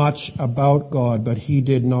knew much about God, but he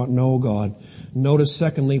did not know God. Notice,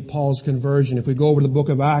 secondly, Paul's conversion. If we go over to the book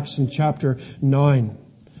of Acts in chapter 9,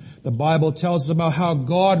 the Bible tells us about how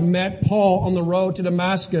God met Paul on the road to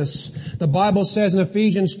Damascus. The Bible says in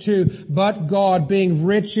Ephesians 2, but God, being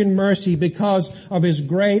rich in mercy because of his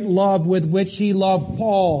great love with which he loved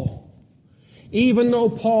Paul. Even though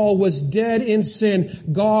Paul was dead in sin,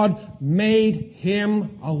 God made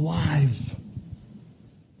him alive.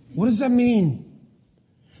 What does that mean?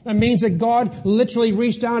 That means that God literally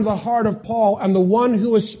reached down to the heart of Paul, and the one who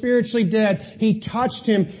was spiritually dead, he touched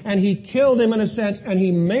him and he killed him in a sense, and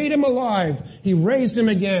he made him alive. He raised him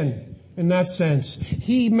again in that sense.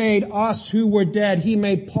 He made us who were dead. He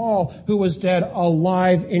made Paul, who was dead,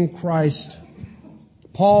 alive in Christ.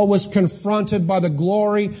 Paul was confronted by the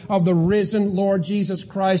glory of the risen Lord Jesus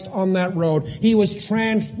Christ on that road. He was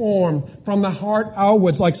transformed from the heart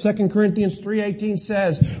outwards, like 2 Corinthians 3:18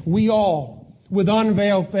 says. We all, with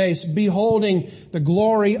unveiled face, beholding the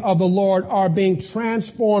glory of the Lord, are being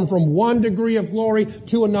transformed from one degree of glory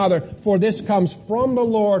to another. For this comes from the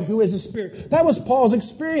Lord, who is the Spirit. That was Paul's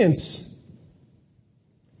experience.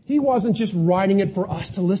 He wasn't just writing it for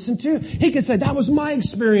us to listen to. He could say, that was my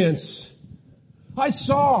experience. I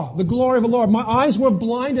saw the glory of the Lord. My eyes were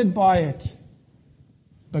blinded by it.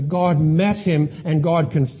 But God met him and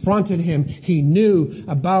God confronted him. He knew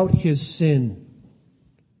about his sin.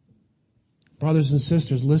 Brothers and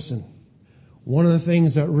sisters, listen. One of the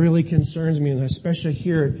things that really concerns me, and especially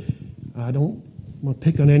here, I don't want to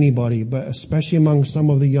pick on anybody, but especially among some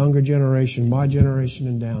of the younger generation, my generation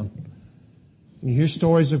and down. And you hear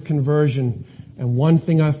stories of conversion, and one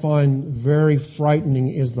thing I find very frightening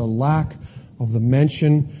is the lack of the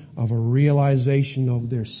mention of a realization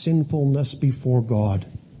of their sinfulness before God.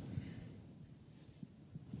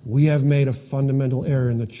 We have made a fundamental error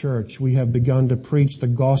in the church. We have begun to preach the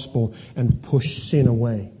gospel and push sin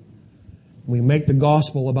away. We make the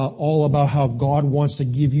gospel all about how God wants to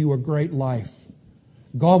give you a great life.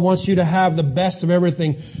 God wants you to have the best of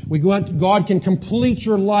everything. God can complete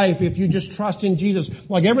your life if you just trust in Jesus.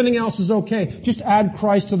 Like everything else is okay. Just add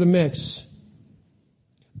Christ to the mix.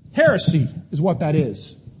 Heresy is what that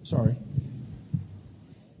is. Sorry.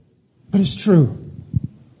 But it's true.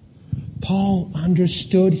 Paul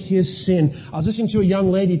understood his sin. I was listening to a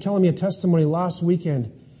young lady telling me a testimony last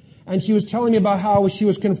weekend. And she was telling me about how she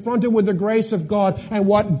was confronted with the grace of God. And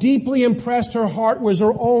what deeply impressed her heart was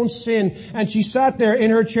her own sin. And she sat there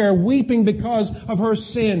in her chair weeping because of her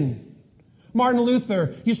sin. Martin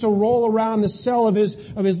Luther used to roll around the cell of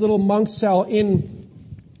his little monk cell in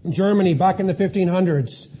Germany back in the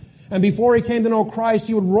 1500s. And before he came to know Christ,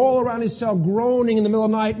 he would roll around his cell groaning in the middle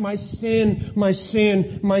of the night, my sin, my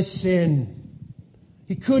sin, my sin.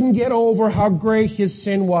 He couldn't get over how great his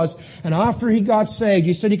sin was. And after he got saved,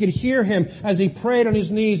 he said he could hear him as he prayed on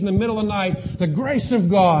his knees in the middle of the night, the grace of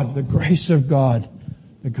God, the grace of God,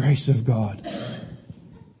 the grace of God.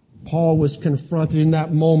 Paul was confronted in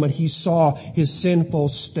that moment. He saw his sinful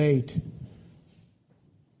state.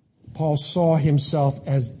 Paul saw himself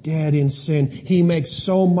as dead in sin. He makes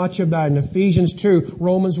so much of that in Ephesians 2,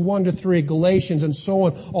 Romans 1-3, Galatians, and so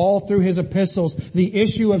on, all through his epistles. The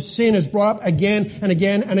issue of sin is brought up again and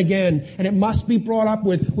again and again. And it must be brought up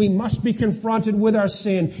with, we must be confronted with our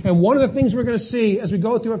sin. And one of the things we're going to see as we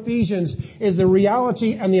go through Ephesians is the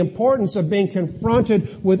reality and the importance of being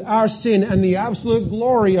confronted with our sin and the absolute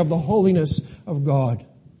glory of the holiness of God.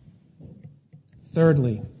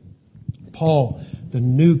 Thirdly, Paul, the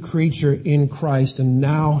new creature in Christ, and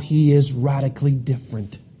now he is radically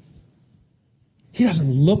different. He doesn't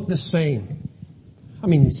look the same. I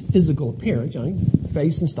mean, his physical appearance,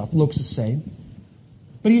 face and stuff looks the same.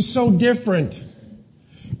 But he's so different.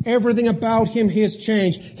 Everything about him has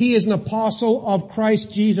changed. He is an apostle of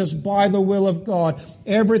Christ Jesus by the will of God.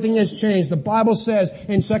 Everything has changed. The Bible says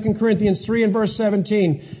in 2 Corinthians 5 and verse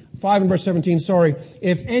 17,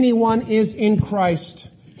 if anyone is in Christ,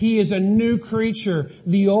 he is a new creature.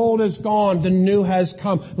 The old is gone. The new has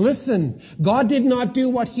come. Listen, God did not do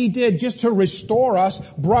what he did just to restore us,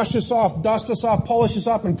 brush us off, dust us off, polish us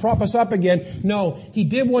up, and prop us up again. No, he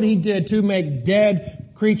did what he did to make dead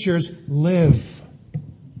creatures live.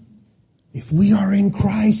 If we are in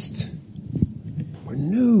Christ, we're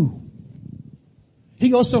new. He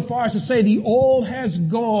goes so far as to say the old has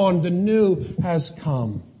gone, the new has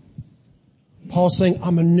come. Paul's saying,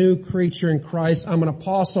 I'm a new creature in Christ. I'm an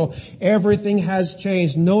apostle. Everything has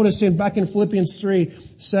changed. Notice back in Philippians 3,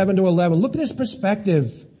 7-11. Look at his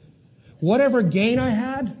perspective. Whatever gain I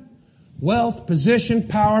had, wealth, position,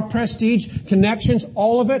 power, prestige, connections,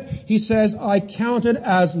 all of it, he says, I count it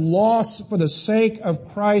as loss for the sake of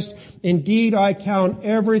Christ. Indeed, I count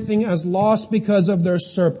everything as loss because of their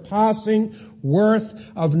surpassing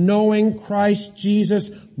worth of knowing Christ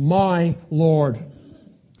Jesus, my Lord.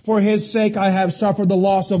 For his sake I have suffered the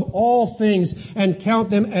loss of all things and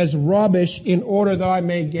count them as rubbish in order that I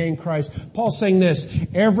may gain Christ. Paul's saying this,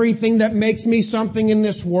 everything that makes me something in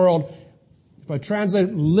this world, if I translate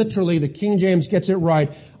it literally, the King James gets it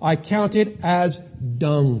right, I count it as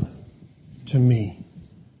dung to me.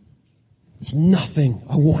 It's nothing.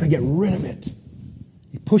 I want to get rid of it.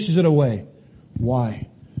 He pushes it away. Why?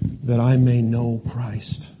 That I may know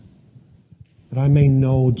Christ. That I may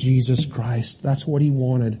know Jesus Christ. That's what he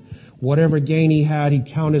wanted. Whatever gain he had, he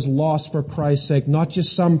counted as loss for Christ's sake. Not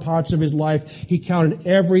just some parts of his life. He counted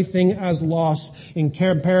everything as loss. In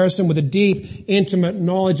comparison with the deep, intimate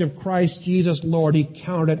knowledge of Christ Jesus, Lord, he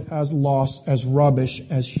counted it as loss, as rubbish,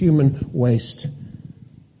 as human waste.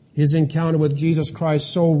 His encounter with Jesus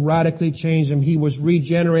Christ so radically changed him. He was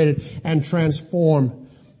regenerated and transformed.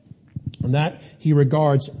 And that he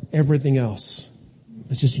regards everything else.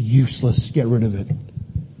 It's just useless. Get rid of it.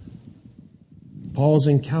 Paul's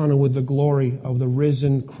encounter with the glory of the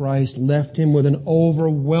risen Christ left him with an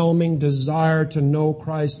overwhelming desire to know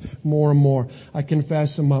Christ more and more. I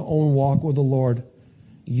confess in my own walk with the Lord,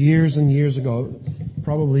 years and years ago,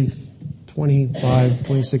 probably 25,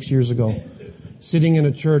 26 years ago, sitting in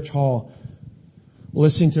a church hall,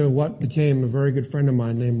 listening to what became a very good friend of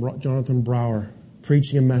mine named Jonathan Brower,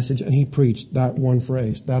 preaching a message, and he preached that one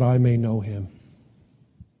phrase, that I may know him.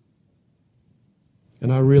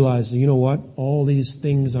 And I realized, you know what? All these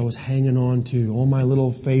things I was hanging on to, all my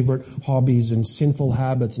little favorite hobbies and sinful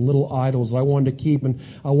habits and little idols that I wanted to keep, and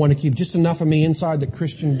I wanted to keep just enough of me inside the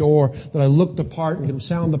Christian door that I looked the part and could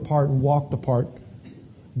sound the part and walk the part.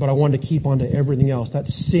 But I wanted to keep on to everything else, that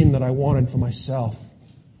sin that I wanted for myself.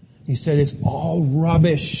 He said, it's all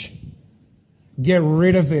rubbish. Get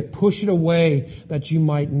rid of it. Push it away that you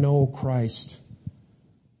might know Christ.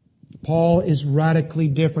 Paul is radically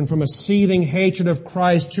different from a seething hatred of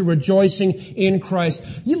Christ to rejoicing in Christ.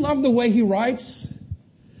 You love the way he writes?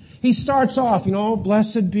 He starts off,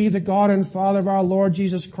 blessed be the God and Father of our Lord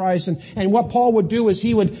Jesus Christ. And what Paul would do is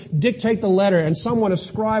he would dictate the letter, and someone, a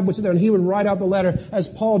scribe, would sit there and he would write out the letter as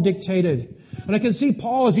Paul dictated. And I can see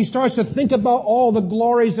Paul as he starts to think about all the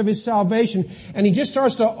glories of his salvation, and he just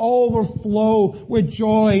starts to overflow with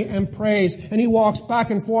joy and praise. And he walks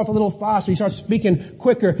back and forth a little faster. He starts speaking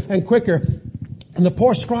quicker and quicker. And the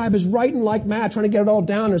poor scribe is writing like mad, trying to get it all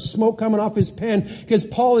down. There's smoke coming off his pen because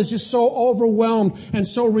Paul is just so overwhelmed and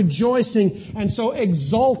so rejoicing and so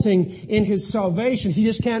exulting in his salvation. He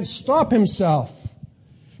just can't stop himself.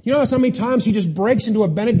 You know how many times he just breaks into a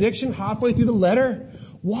benediction halfway through the letter?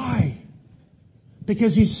 Why?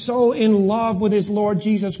 Because he's so in love with his Lord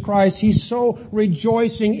Jesus Christ. He's so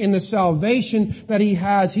rejoicing in the salvation that he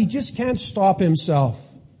has. He just can't stop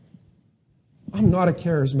himself. I'm not a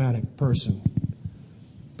charismatic person.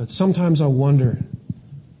 But sometimes I wonder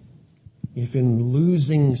if in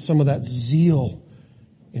losing some of that zeal,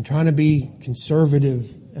 in trying to be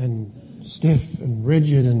conservative and stiff and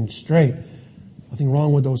rigid and straight, nothing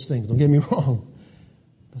wrong with those things. Don't get me wrong.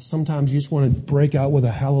 But sometimes you just want to break out with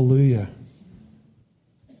a hallelujah.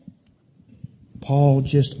 Paul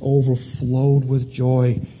just overflowed with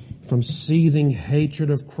joy, from seething hatred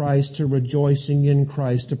of Christ to rejoicing in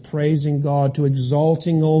Christ, to praising God, to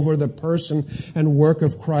exalting over the person and work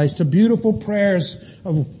of Christ, to beautiful prayers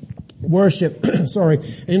of worship,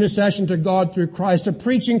 intercession to God through Christ, to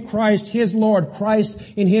preaching Christ, his Lord, Christ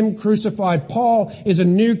in him crucified. Paul is a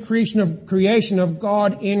new creation of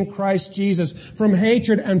God in Christ Jesus, from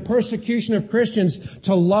hatred and persecution of Christians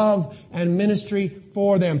to love and ministry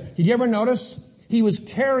for them. Did you ever notice? He was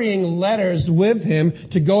carrying letters with him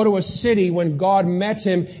to go to a city when God met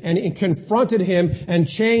him and confronted him and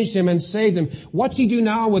changed him and saved him. What's he do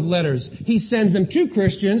now with letters? He sends them to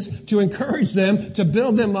Christians to encourage them, to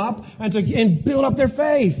build them up, and build up their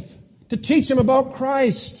faith, to teach them about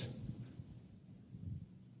Christ.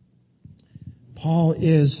 Paul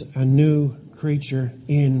is a new creature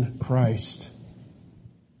in Christ.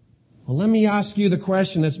 Well, let me ask you the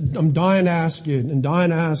question that I'm dying to ask you and dying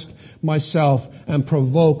to ask myself and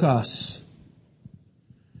provoke us.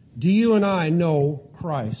 Do you and I know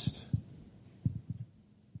Christ?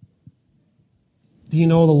 Do you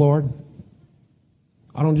know the Lord?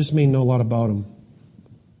 I don't just mean know a lot about Him.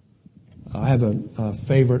 I have a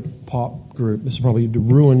favorite pop group. This will probably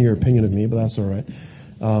ruin your opinion of me, but that's all right.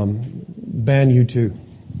 Band U2.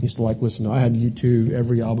 Used to like listen to. I had U2,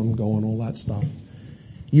 every album going, all that stuff.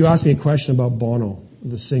 You asked me a question about Bono,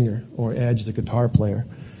 the singer, or Edge, the guitar player.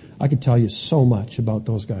 I could tell you so much about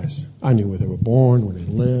those guys. I knew where they were born, where they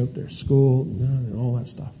lived, their school, and all that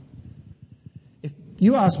stuff. If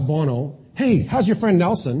you ask Bono, hey, how's your friend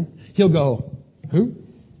Nelson? He'll go, who?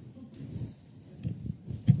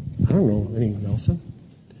 I don't know any Nelson.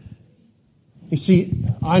 You see,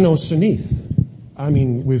 I know Suneeth. I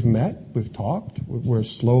mean, we've met, we've talked, we're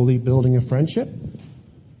slowly building a friendship.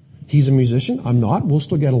 He's a musician, I'm not. We'll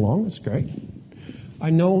still get along, that's great.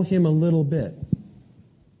 I know him a little bit.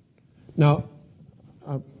 Now,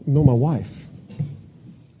 I know my wife.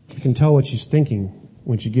 I can tell what she's thinking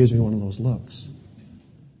when she gives me one of those looks.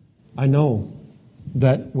 I know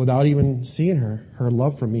that without even seeing her, her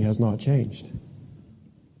love for me has not changed.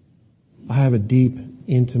 I have a deep,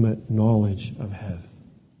 intimate knowledge of Hev.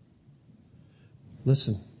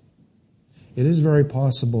 Listen, it is very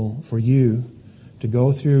possible for you to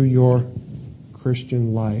go through your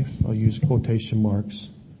Christian life, I'll use quotation marks,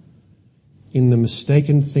 in the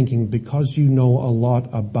mistaken thinking because you know a lot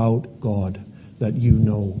about God, that you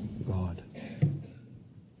know God.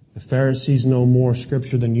 The Pharisees know more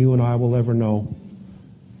Scripture than you and I will ever know.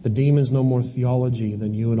 The demons know more theology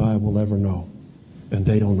than you and I will ever know. And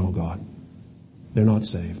they don't know God. They're not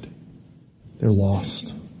saved. They're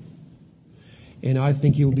lost. And I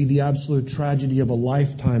think it would be the absolute tragedy of a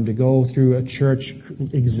lifetime to go through a church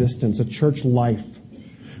existence, a church life,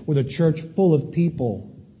 with a church full of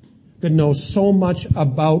people that know so much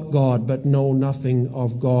about God but know nothing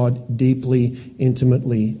of God deeply,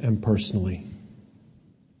 intimately, and personally.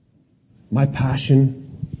 My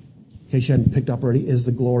passion, in case you hadn't picked up already, is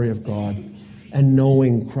the glory of God and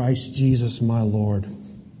knowing Christ Jesus my Lord.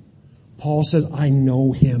 Paul says, I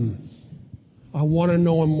know Him. I want to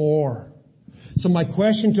know Him more. So my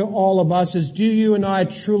question to all of us is, do you and I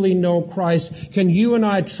truly know Christ? Can you and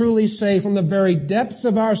I truly say from the very depths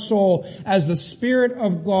of our soul, as the Spirit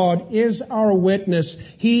of God is our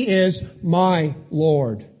witness, He is my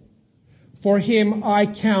Lord. For Him I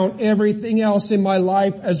count everything else in my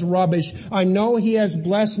life as rubbish. I know He has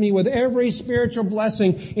blessed me with every spiritual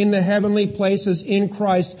blessing in the heavenly places in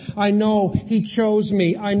Christ. I know He chose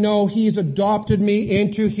me. I know He's adopted me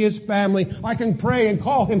into His family. I can pray and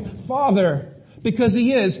call Him Father, because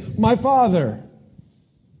He is my Father.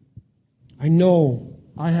 I know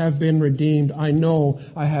I have been redeemed. I know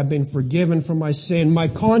I have been forgiven from my sin. My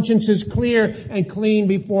conscience is clear and clean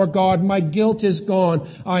before God. My guilt is gone.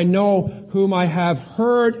 I know whom I have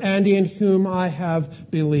heard and in whom I have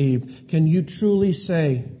believed. Can you truly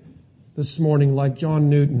say this morning, like John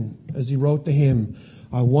Newton, as he wrote the hymn,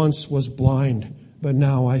 I once was blind, but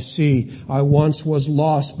now I see. I once was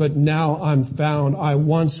lost, but now I'm found. I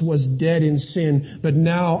once was dead in sin, but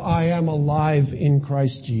now I am alive in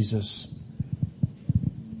Christ Jesus.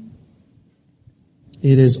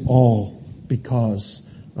 It is all because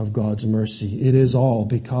of God's mercy. It is all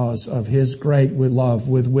because of His great love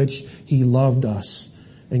with which He loved us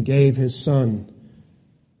and gave His Son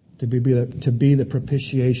to be the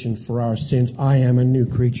propitiation for our sins. I am a new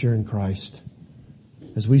creature in Christ.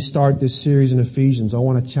 As we start this series in Ephesians, I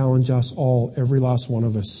want to challenge us all, every last one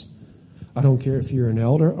of us. I don't care if you're an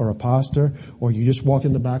elder or a pastor or you just walked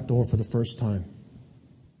in the back door for the first time.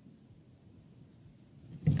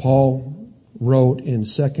 Paul wrote in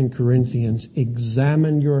 2 Corinthians,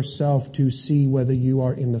 examine yourself to see whether you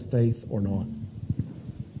are in the faith or not.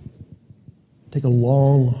 Take a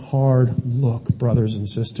long, hard look, brothers and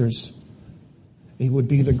sisters. It would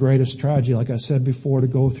be the greatest tragedy, like I said before, to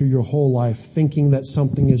go through your whole life thinking that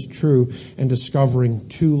something is true and discovering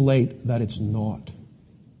too late that it's not.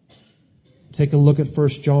 Take a look at 1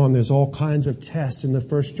 John. There's all kinds of tests in the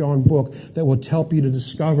 1 John book that will help you to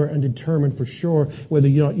discover and determine for sure whether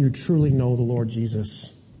you truly know the Lord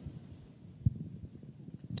Jesus.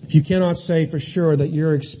 If you cannot say for sure that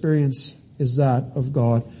your experience is that of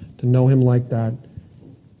God, to know Him like that,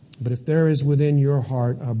 but if there is within your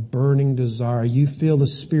heart a burning desire, you feel the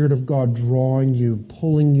Spirit of God drawing you,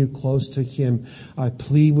 pulling you close to Him, I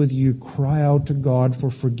plead with you, cry out to God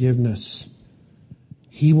for forgiveness.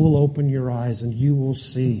 He will open your eyes and you will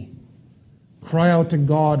see. Cry out to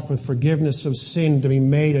God for forgiveness of sin, to be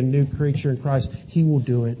made a new creature in Christ. He will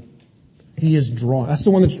do it. He is drawing. That's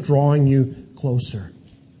the one that's drawing you closer.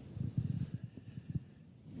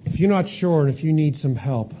 If you're not sure and if you need some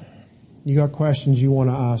help, you got questions you want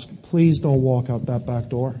to ask, please don't walk out that back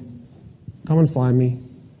door. Come and find me.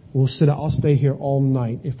 I'll stay here all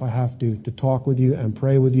night if I have to talk with you and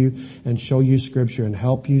pray with you and show you Scripture and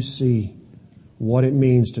help you see what it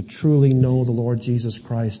means to truly know the Lord Jesus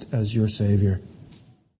Christ as your Savior.